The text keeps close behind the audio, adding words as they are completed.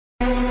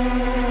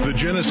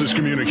Genesis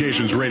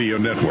Communications Radio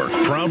Network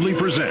proudly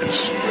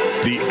presents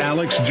The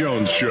Alex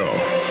Jones Show,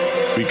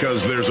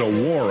 because there's a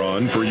war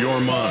on for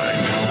your mind.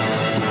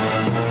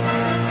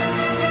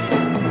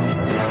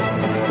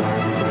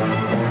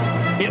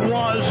 It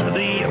was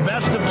the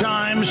best of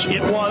times.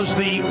 It was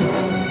the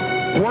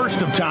worst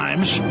of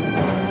times.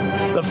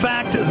 The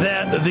fact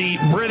that the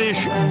British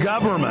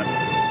government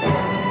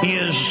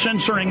is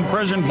censoring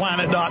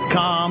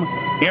PrisonPlanet.com,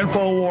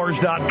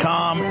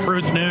 Infowars.com,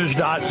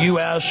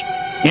 TruthNews.us,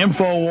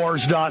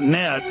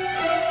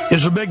 Infowars.net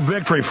is a big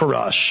victory for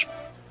us.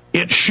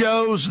 It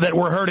shows that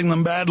we're hurting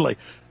them badly.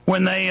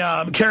 When they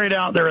carried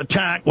out their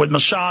attack with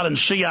Mossad and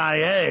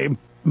CIA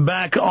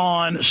back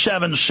on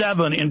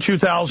 7/7 in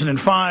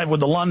 2005 with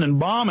the London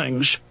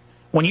bombings,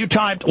 when you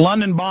typed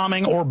London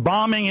bombing or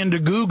bombing into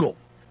Google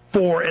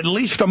for at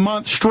least a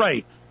month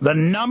straight, the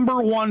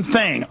number one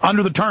thing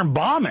under the term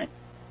bombing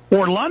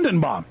or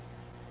London bombing,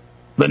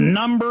 the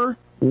number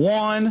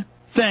one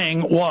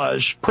thing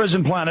was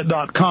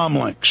PrisonPlanet.com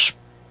links.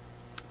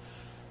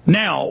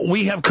 Now,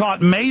 we have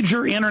caught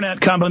major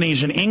internet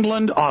companies in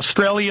England,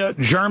 Australia,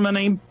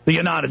 Germany, the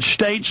United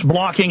States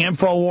blocking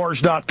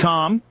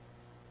Infowars.com.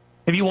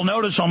 If you will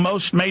notice on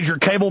most major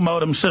cable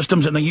modem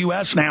systems in the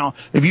U.S. now,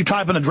 if you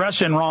type an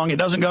address in wrong, it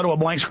doesn't go to a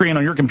blank screen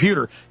on your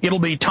computer. It'll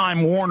be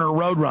Time Warner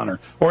Roadrunner,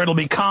 or it'll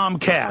be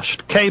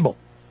Comcast Cable.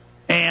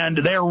 And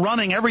they're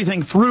running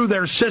everything through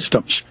their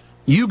systems.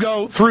 You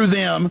go through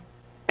them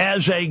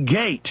as a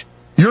gate.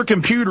 Your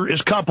computer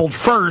is coupled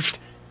first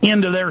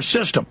into their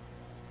system.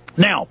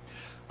 Now,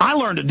 I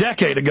learned a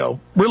decade ago,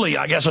 really,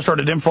 I guess I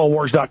started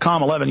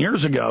Infowars.com 11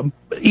 years ago.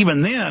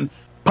 Even then,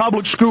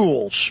 public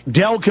schools,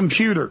 Dell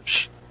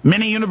computers,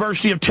 many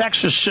University of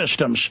Texas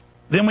systems.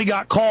 Then we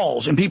got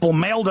calls, and people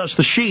mailed us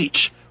the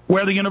sheets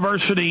where the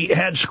university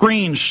had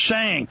screens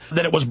saying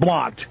that it was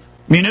blocked.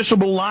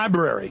 Municipal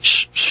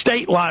libraries,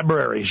 state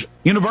libraries,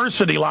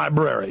 university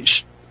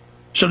libraries.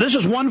 So this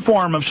is one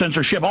form of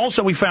censorship.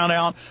 Also, we found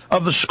out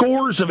of the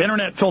scores of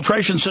internet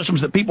filtration systems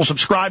that people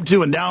subscribe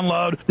to and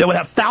download that would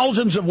have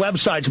thousands of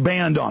websites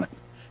banned on it.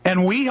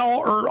 And we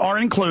all are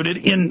included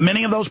in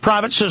many of those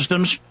private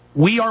systems.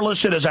 We are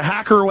listed as a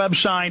hacker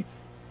website.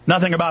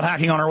 Nothing about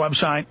hacking on our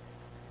website.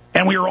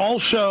 And we are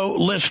also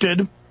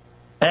listed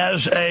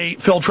as a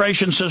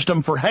filtration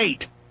system for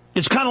hate.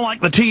 It's kind of like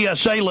the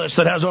TSA list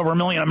that has over 1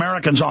 million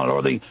Americans on it,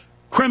 or the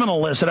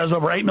criminal list that has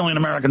over 8 million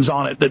Americans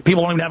on it, that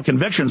people don't even have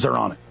convictions that are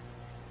on it.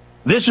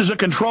 This is a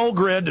control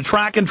grid to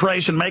track and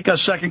trace and make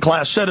us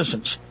second-class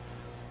citizens.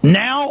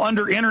 Now,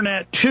 under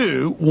Internet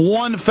 2,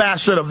 one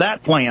facet of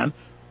that plan,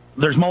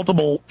 there's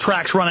multiple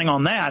tracks running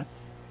on that.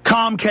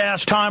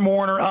 Comcast, Time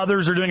Warner,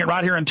 others are doing it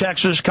right here in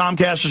Texas.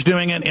 Comcast is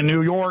doing it in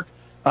New York.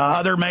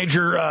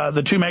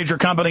 The two major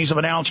companies have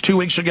announced 2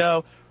 weeks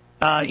ago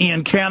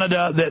in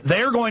Canada that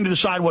they're going to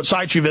decide what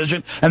sites you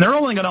visit, and they're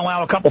only going to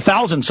allow a couple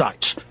thousand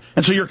sites.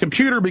 And so your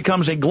computer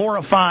becomes a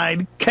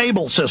glorified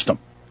cable system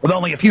with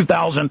only a few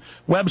thousand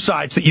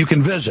websites that you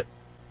can visit.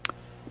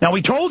 Now,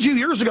 we told you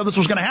years ago this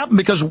was going to happen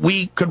because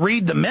we could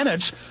read the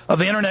minutes of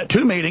the Internet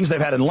 2 meetings they've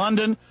had in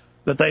London,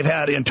 that they've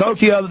had in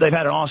Tokyo, that they've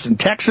had in Austin,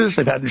 Texas,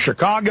 they've had in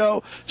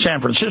Chicago,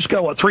 San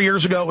Francisco. 3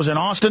 years ago it was in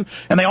Austin.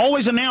 And they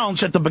always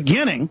announce at the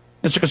beginning,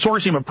 it's a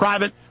consortium of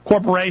private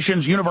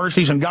corporations,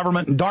 universities, and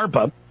government, and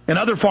DARPA, and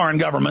other foreign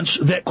governments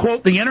that,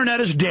 quote, the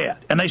Internet is dead.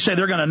 And they say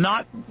they're going to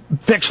not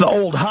fix the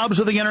old hubs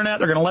of the Internet.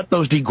 They're going to let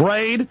those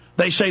degrade.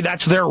 They say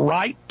that's their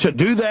right to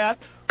do that.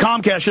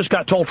 Comcast just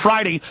got told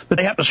Friday that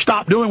they have to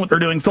stop doing what they're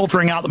doing,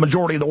 filtering out the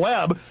majority of the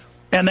web.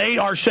 And they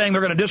are saying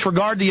they're going to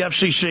disregard the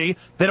FCC.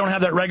 They don't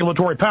have that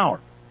regulatory power.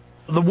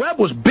 The web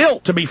was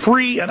built to be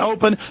free and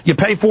open. You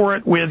pay for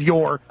it with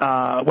your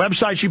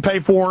websites you pay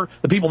for.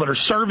 The people that are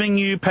serving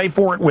you pay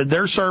for it with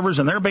their servers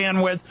and their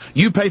bandwidth.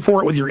 You pay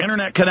for it with your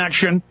Internet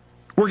connection.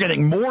 We're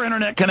getting more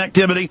Internet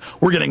connectivity.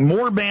 We're getting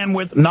more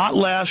bandwidth, not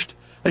less.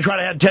 They try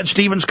to have Ted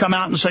Stevens come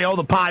out and say, oh,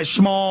 the pie is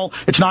small.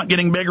 It's not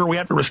getting bigger. We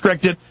have to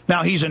restrict it.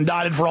 Now he's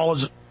indicted for all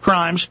his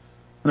crimes.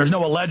 And there's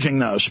no alleging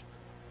those.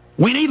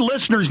 We need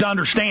listeners to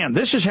understand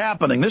this is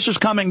happening. This is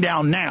coming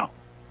down now.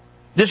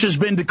 This has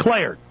been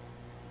declared.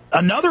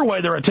 Another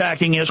way they're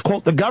attacking is,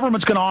 quote, the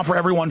government's going to offer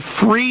everyone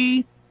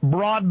free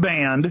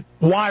broadband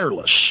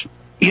wireless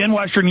in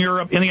Western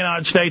Europe, in the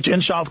United States,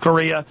 in South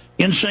Korea,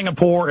 in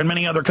Singapore, and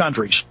many other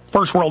countries,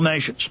 first world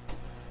nations.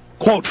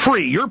 Quote,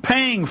 free. You're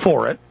paying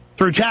for it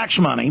through tax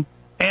money,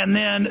 and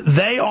then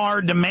they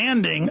are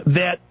demanding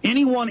that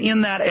anyone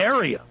in that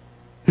area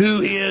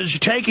who is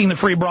taking the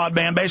free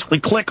broadband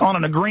basically click on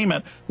an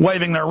agreement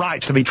waiving their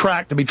rights to be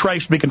tracked, to be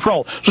traced, to be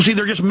controlled. So, see,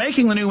 they're just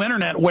making the new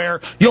Internet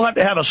where you'll have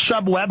to have a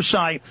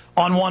sub-website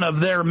on one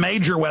of their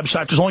major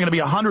websites. There's only going to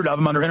be 100 of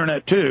them under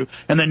Internet 2,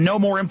 and then no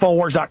more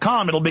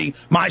Infowars.com. It'll be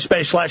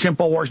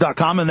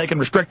MySpace/Infowars.com, and they can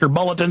restrict your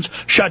bulletins,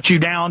 shut you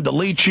down,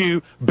 delete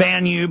you,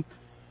 ban you.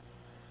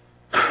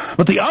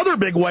 But the other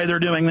big way they're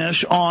doing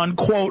this on,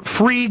 quote,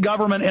 free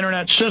government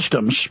Internet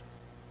systems,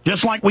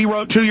 just like we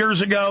wrote 2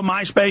 years ago,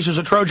 MySpace is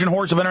a Trojan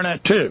horse of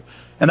Internet 2.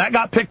 And that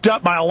got picked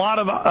up by a lot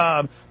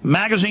of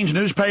magazines,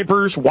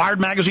 newspapers. Wired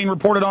magazine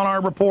reported on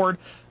our report.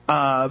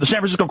 The San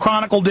Francisco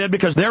Chronicle did,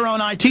 because their own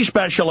IT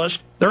specialists,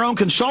 their own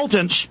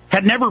consultants,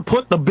 had never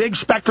put the big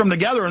spectrum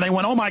together, and they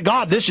went, oh, my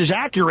God, this is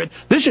accurate.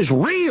 This is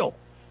real.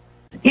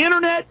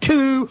 Internet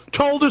 2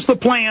 told us the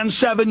plan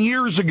 7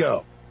 years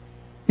ago.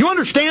 You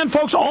understand,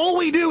 folks? All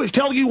we do is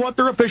tell you what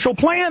their official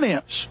plan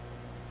is.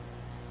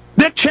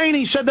 Dick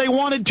Cheney said they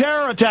wanted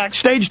terror attacks,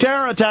 staged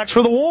terror attacks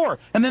for the war,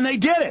 and then they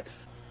did it.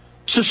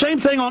 It's the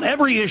same thing on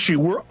every issue.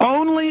 We're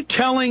only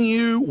telling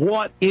you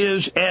what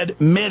is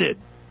admitted.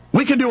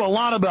 We can do a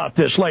lot about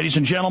this, ladies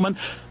and gentlemen.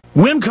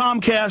 Win,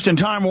 Comcast, and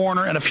Time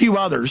Warner, and a few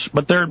others,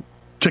 but they're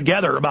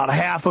together about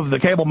half of the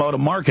cable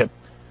modem market.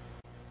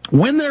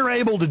 When they're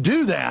able to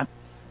do that,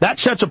 that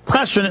sets a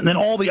precedent, and then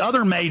all the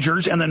other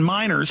majors and then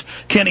minors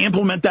can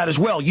implement that as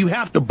well. You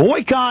have to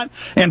boycott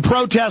and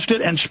protest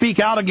it and speak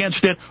out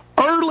against it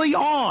early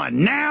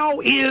on. Now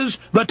is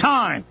the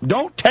time.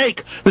 Don't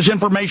take this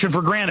information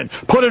for granted.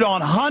 Put it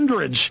on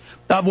hundreds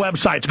of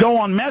websites. Go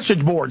on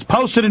message boards.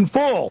 Post it in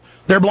full.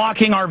 They're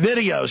blocking our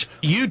videos.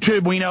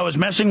 YouTube, we know, is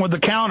messing with the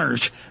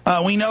counters.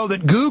 We know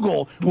that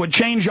Google would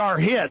change our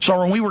hits, or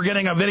when we were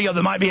getting a video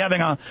that might be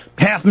having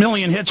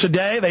 500,000 hits a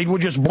day, they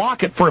would just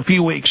block it for a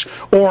few weeks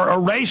or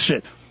erase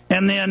it.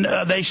 And then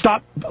they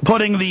stopped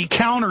putting the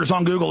counters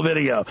on Google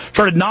Video,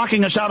 started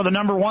knocking us out of the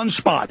 #1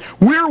 spot.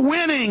 We're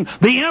winning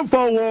the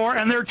info war,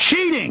 and they're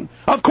cheating.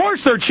 Of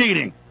course they're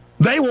cheating.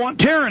 They want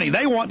tyranny.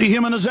 They want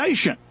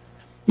dehumanization.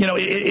 You know,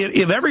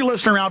 if every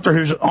listener out there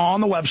who's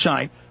on the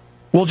website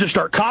will just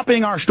start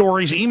copying our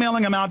stories,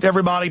 emailing them out to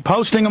everybody,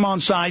 posting them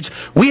on sites,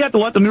 we have to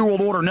let the New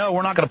World Order know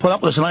we're not going to put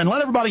up with this, and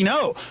let everybody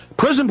know.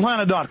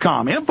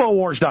 PrisonPlanet.com,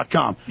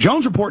 Infowars.com,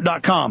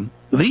 JonesReport.com.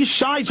 These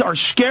sites are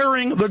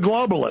scaring the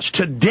globalists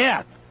to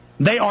death.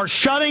 They are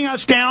shutting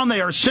us down. They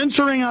are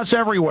censoring us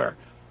everywhere.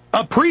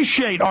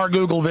 Appreciate our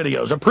Google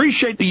videos.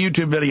 Appreciate the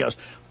YouTube videos.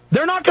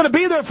 They're not going to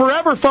be there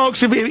forever,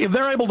 folks, if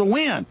they're able to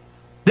win.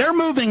 They're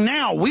moving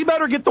now. We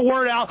better get the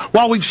word out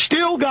while we've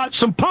still got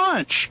some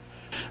punch.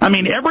 I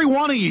mean, every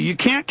one of you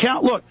can't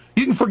count. Look,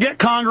 you can forget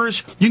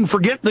Congress. You can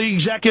forget the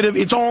executive.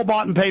 It's all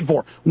bought and paid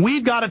for.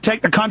 We've got to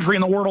take the country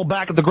and the world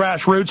back at the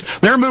grassroots.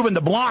 They're moving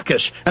to block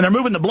us, and they're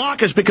moving to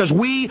block us because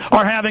we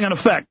are having an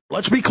effect.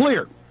 Let's be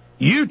clear.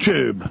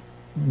 YouTube,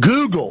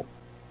 Google,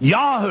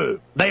 Yahoo,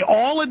 they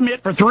all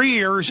admit for 3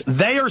 years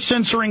they are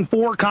censoring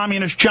for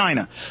communist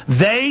China.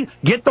 They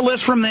get the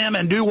list from them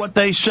and do what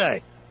they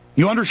say.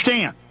 You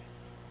understand?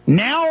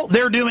 Now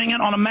they're doing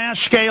it on a mass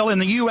scale in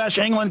the U.S.,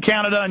 England,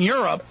 Canada, and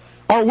Europe.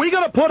 Are we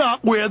going to put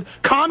up with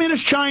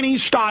communist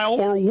Chinese style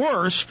or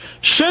worse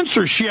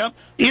censorship?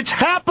 It's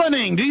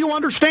happening. Do you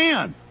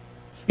understand?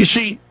 You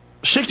see,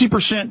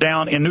 60%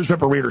 down in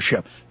newspaper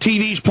readership.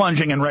 TV's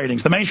plunging in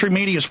ratings. The mainstream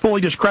media is fully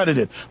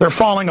discredited. They're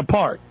falling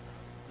apart.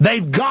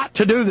 They've got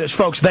to do this,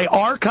 folks. They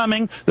are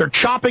coming. They're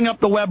chopping up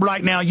the web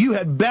right now. You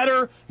had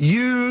better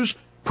use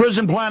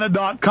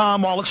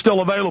PrisonPlanet.com while it's still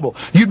available.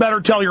 You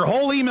better tell your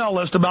whole email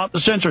list about the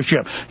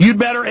censorship. You'd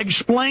better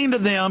explain to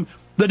them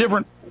the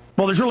different...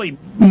 Well, there's really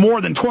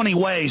more than 20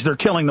 ways they're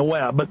killing the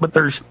web, but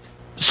there's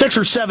 6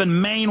 or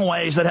 7 main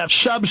ways that have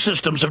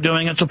subsystems of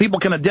doing it so people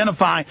can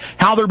identify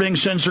how they're being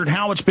censored,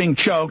 how it's being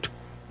choked.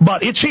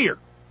 But it's here.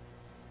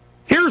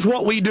 Here's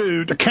what we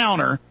do to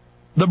counter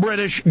the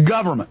British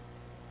government.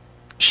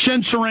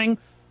 Censoring,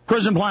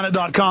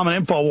 PrisonPlanet.com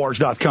and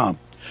Infowars.com.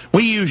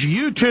 We use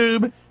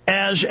YouTube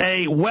as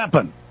a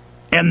weapon,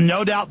 and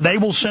no doubt they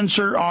will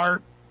censor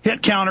our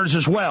hit counters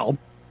as well.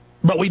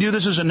 But we do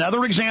this as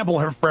another example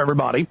for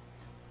everybody.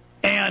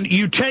 And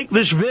you take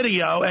this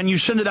video and you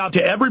send it out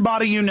to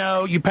everybody you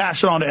know, you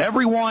pass it on to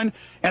everyone,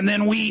 and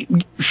then we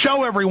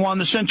show everyone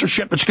the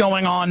censorship that's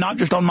going on, not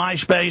just on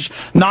MySpace,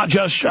 not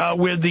just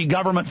with the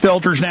government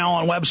filters now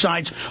on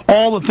websites,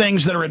 all the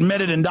things that are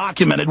admitted and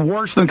documented,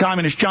 worse than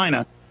communist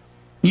China.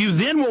 You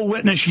then will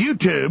witness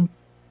YouTube,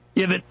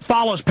 if it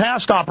follows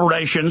past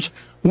operations,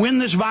 when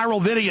this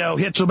viral video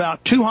hits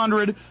about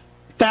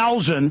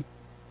 200,000,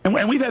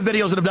 and we've had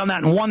videos that have done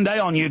that in one day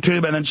on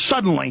YouTube, and then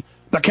suddenly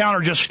the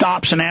counter just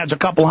stops and adds a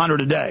couple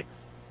hundred a day.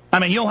 I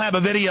mean, you'll have a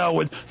video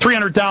with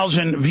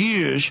 300,000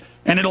 views,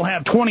 and it'll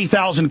have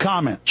 20,000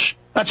 comments.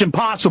 That's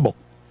impossible.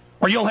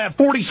 Or you'll have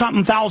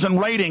 40-something thousand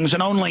ratings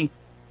and only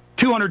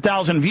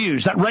 200,000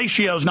 views. That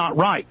ratio's not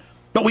right.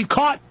 But we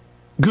caught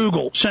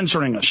Google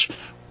censoring us,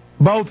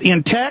 both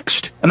in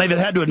text, and they've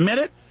had to admit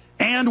it,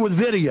 and with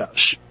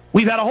videos.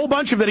 We've had a whole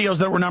bunch of videos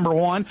that were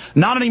 #1.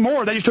 Not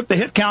anymore. They just took the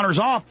hit counters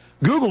off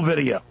Google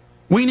video.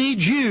 We need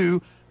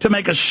you to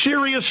make a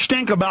serious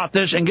stink about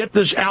this and get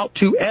this out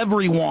to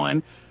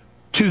everyone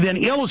to then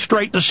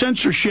illustrate the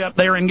censorship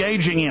they're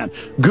engaging in.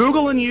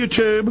 Google and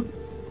YouTube,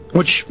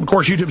 which, of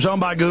course, YouTube's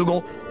owned by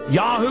Google,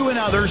 Yahoo and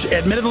others,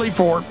 admittedly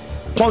for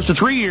close to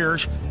 3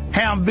 years,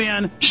 have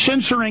been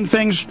censoring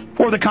things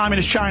for the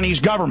communist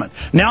Chinese government.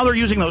 Now they're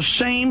using those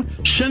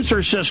same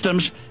censor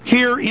systems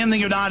here in the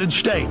United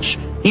States,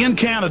 in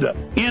Canada,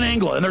 in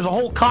England, and there's a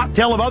whole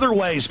cocktail of other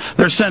ways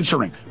they're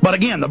censoring. But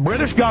again, the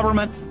British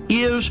government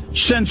is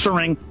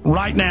censoring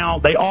right now.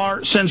 They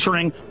are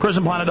censoring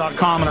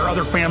PrisonPlanet.com and our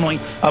other family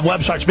of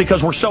websites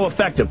because we're so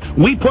effective.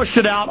 We pushed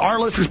it out. Our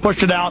listeners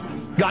pushed it out.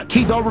 got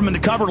Keith Olbermann to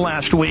cover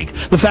last week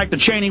the fact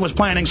that Cheney was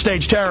planning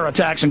staged terror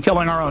attacks and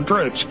killing our own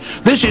troops.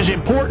 This is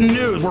important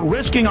news. We're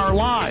risking our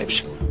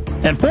lives.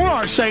 And for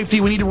our safety,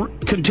 we need to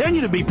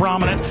continue to be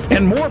prominent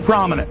and more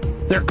prominent.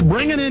 They're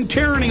bringing in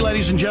tyranny,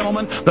 ladies and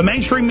gentlemen. The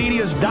mainstream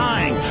media is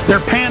dying. They're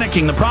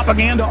panicking. The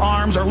propaganda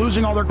arms are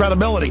losing all their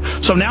credibility.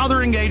 So now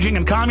they're engaging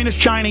in communist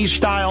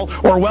Chinese-style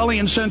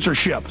Orwellian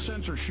censorship.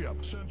 Censorship.